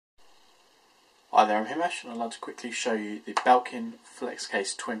Hi there, I'm Himesh and I'd like to quickly show you the Belkin Flex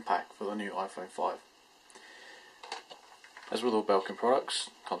Case Twin Pack for the new iPhone 5. As with all Belkin products,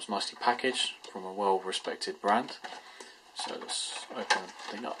 it comes nicely packaged from a well-respected brand. So let's open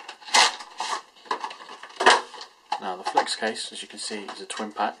the thing up. Now the Flex Case, as you can see, is a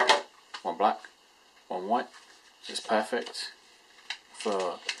twin pack, one black, one white. So it's perfect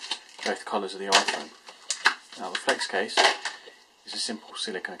for both colours of the iPhone. Now the Flex Case is a simple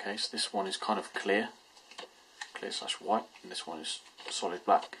silicone case. This one is kind of clear slash white, and this one is solid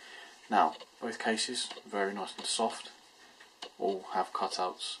black. Now both cases very nice and soft, all have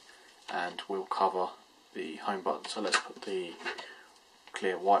cutouts and will cover the home button. So let's put the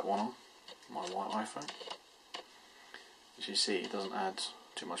clear white one on, my white iPhone. As you see, it doesn't add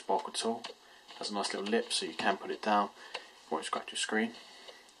too much bulk at all. It has a nice little lip so you can put it down, it won't scratch your screen.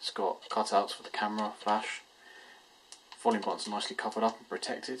 It's got cutouts for the camera, flash. Volume buttons are nicely covered up and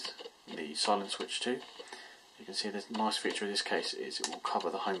protected. The silent switch too. You can see the nice feature of this case is it will cover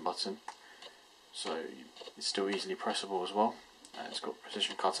the home button, so it's still easily pressable as well. And it's got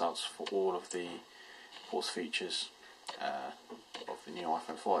precision cutouts for all of the ports features of the new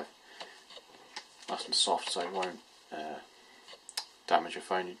iPhone 5. Nice and soft, so it won't damage your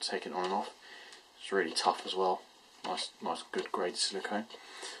phone. You take it on and off. It's really tough as well. Nice good grade silicone.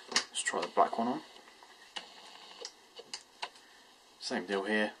 Let's try the black one on. Same deal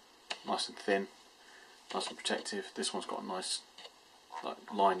here, nice and thin, nice and protective. This one's got a nice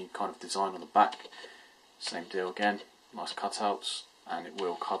liney kind of design on the back. Same deal again, nice cutouts, and it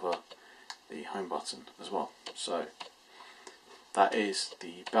will cover the home button as well. So that is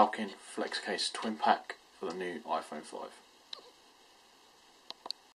the Belkin Flex Case Twin Pack for the new iPhone 5.